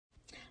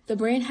The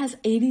brain has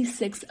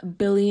 86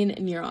 billion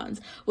neurons,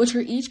 which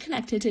are each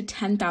connected to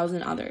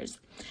 10,000 others.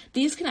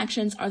 These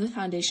connections are the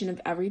foundation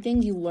of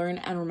everything you learn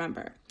and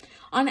remember.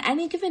 On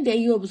any given day,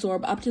 you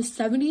absorb up to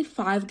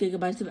 75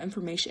 gigabytes of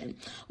information,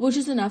 which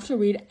is enough to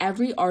read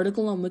every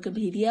article on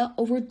Wikipedia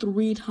over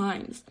 3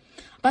 times.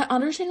 By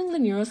understanding the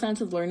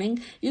neuroscience of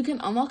learning, you can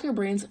unlock your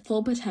brain's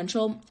full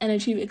potential and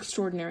achieve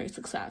extraordinary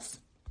success.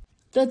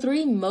 The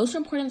 3 most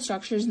important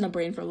structures in the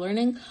brain for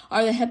learning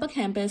are the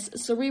hippocampus,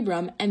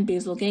 cerebrum, and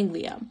basal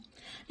ganglia.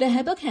 The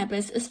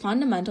hippocampus is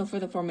fundamental for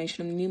the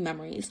formation of new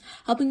memories,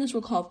 helping us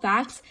recall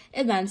facts,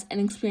 events, and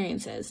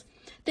experiences.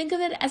 Think of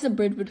it as a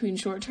bridge between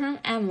short-term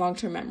and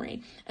long-term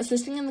memory,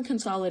 assisting in the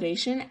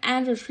consolidation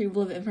and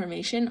retrieval of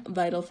information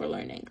vital for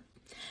learning.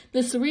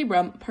 The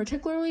cerebrum,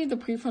 particularly the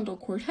prefrontal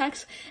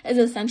cortex, is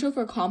essential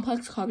for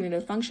complex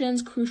cognitive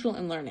functions crucial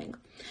in learning.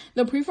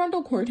 The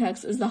prefrontal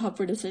cortex is the hub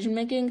for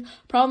decision-making,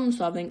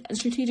 problem-solving, and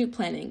strategic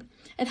planning.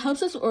 It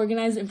helps us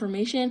organize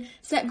information,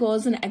 set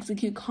goals, and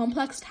execute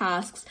complex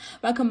tasks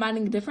by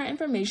combining different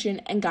information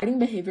and guiding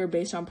behavior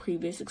based on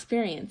previous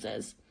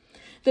experiences.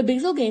 The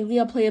basal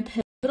ganglia play a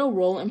pivotal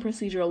role in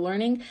procedural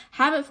learning,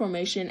 habit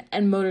formation,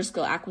 and motor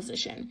skill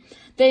acquisition.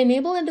 They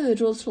enable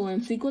individuals to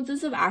learn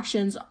sequences of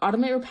actions,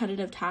 automate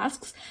repetitive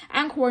tasks,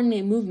 and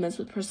coordinate movements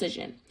with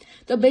precision.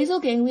 The basal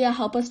ganglia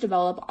help us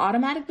develop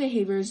automatic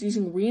behaviors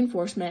using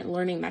reinforcement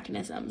learning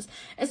mechanisms,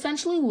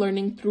 essentially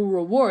learning through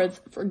rewards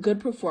for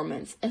good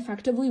performance,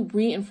 effectively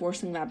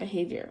reinforcing that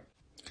behavior.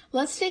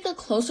 Let's take a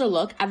closer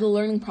look at the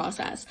learning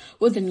process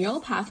with the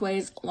neural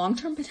pathways,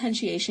 long-term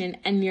potentiation,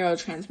 and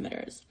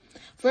neurotransmitters.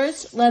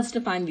 First, let's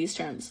define these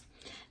terms.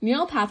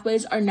 Neural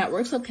pathways are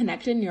networks of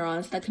connected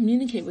neurons that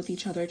communicate with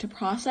each other to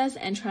process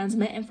and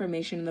transmit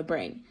information in the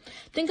brain.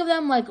 Think of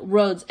them like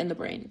roads in the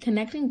brain,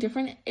 connecting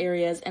different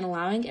areas and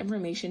allowing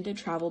information to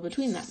travel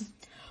between them.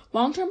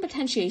 Long-term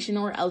potentiation,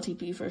 or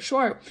LTP for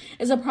short,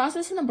 is a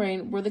process in the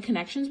brain where the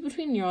connections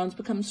between neurons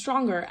become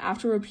stronger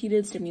after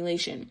repeated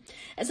stimulation.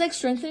 It's like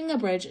strengthening a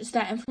bridge so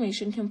that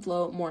information can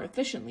flow more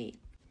efficiently.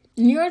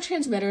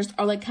 Neurotransmitters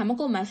are like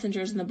chemical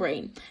messengers in the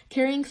brain,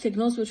 carrying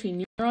signals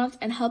between neurons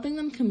and helping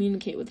them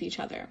communicate with each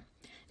other.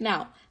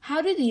 Now,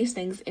 how do these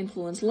things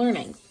influence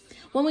learning?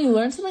 When we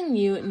learn something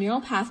new,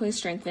 neural pathways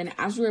strengthen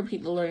as we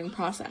repeat the learning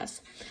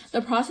process.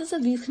 The process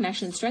of these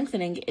connections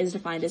strengthening is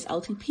defined as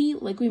LTP,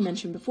 like we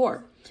mentioned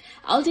before.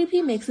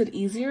 LTP makes it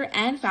easier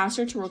and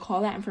faster to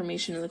recall that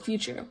information in the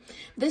future.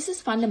 This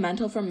is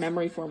fundamental for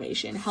memory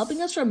formation,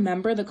 helping us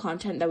remember the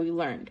content that we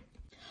learned.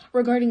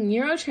 Regarding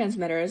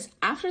neurotransmitters,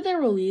 after they're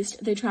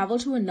released, they travel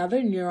to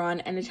another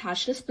neuron and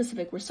attach to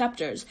specific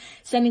receptors,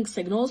 sending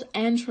signals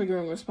and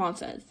triggering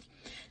responses.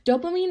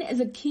 Dopamine is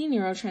a key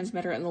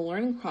neurotransmitter in the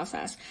learning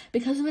process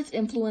because of its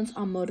influence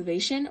on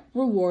motivation,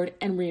 reward,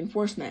 and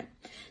reinforcement.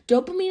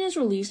 Dopamine is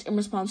released in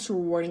response to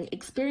rewarding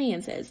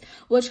experiences,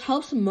 which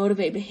helps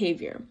motivate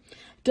behavior.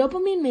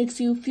 Dopamine makes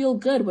you feel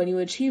good when you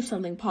achieve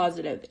something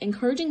positive,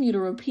 encouraging you to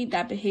repeat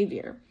that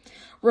behavior.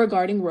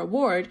 Regarding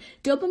reward,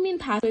 dopamine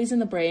pathways in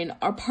the brain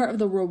are part of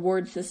the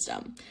reward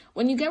system.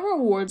 When you get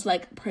rewards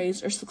like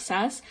praise or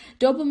success,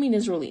 dopamine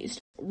is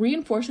released,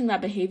 reinforcing that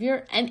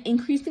behavior and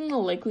increasing the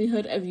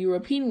likelihood of you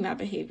repeating that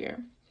behavior.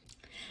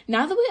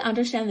 Now that we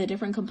understand the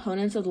different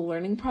components of the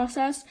learning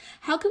process,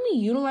 how can we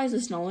utilize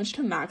this knowledge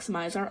to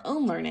maximize our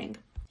own learning?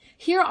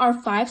 Here are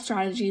 5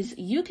 strategies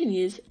you can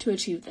use to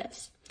achieve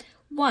this.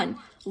 1.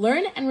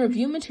 Learn and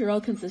review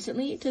material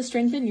consistently to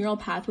strengthen neural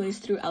pathways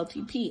through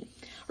LTP.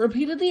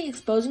 Repeatedly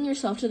exposing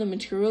yourself to the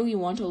material you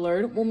want to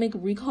learn will make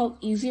recall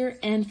easier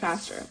and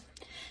faster.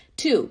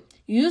 2.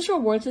 Use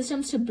reward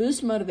systems to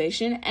boost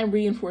motivation and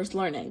reinforce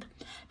learning.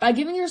 By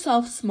giving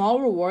yourself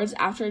small rewards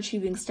after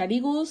achieving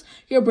study goals,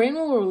 your brain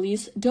will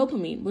release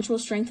dopamine, which will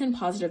strengthen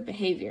positive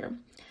behavior.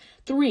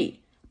 3.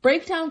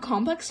 Break down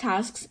complex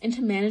tasks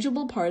into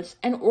manageable parts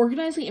and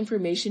organize the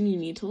information you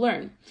need to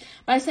learn.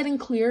 By setting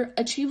clear,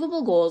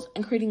 achievable goals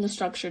and creating a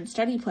structured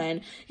study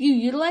plan, you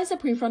utilize the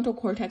prefrontal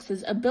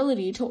cortex's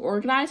ability to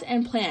organize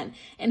and plan,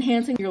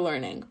 enhancing your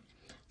learning.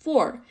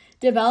 4.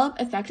 Develop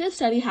effective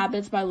study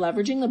habits by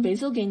leveraging the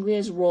basal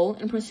ganglia's role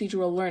in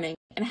procedural learning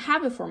and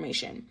habit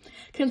formation.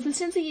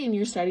 Consistency in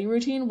your study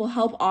routine will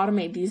help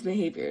automate these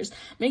behaviors,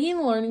 making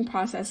the learning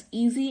process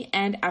easy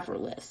and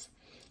effortless.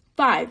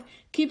 5.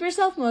 Keep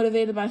yourself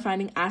motivated by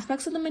finding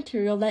aspects of the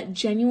material that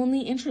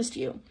genuinely interest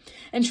you.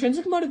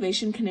 Intrinsic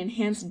motivation can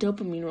enhance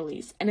dopamine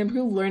release and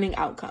improve learning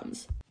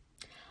outcomes.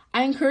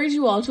 I encourage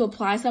you all to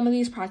apply some of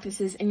these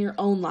practices in your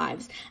own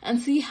lives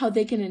and see how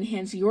they can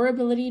enhance your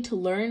ability to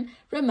learn,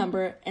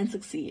 remember, and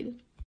succeed.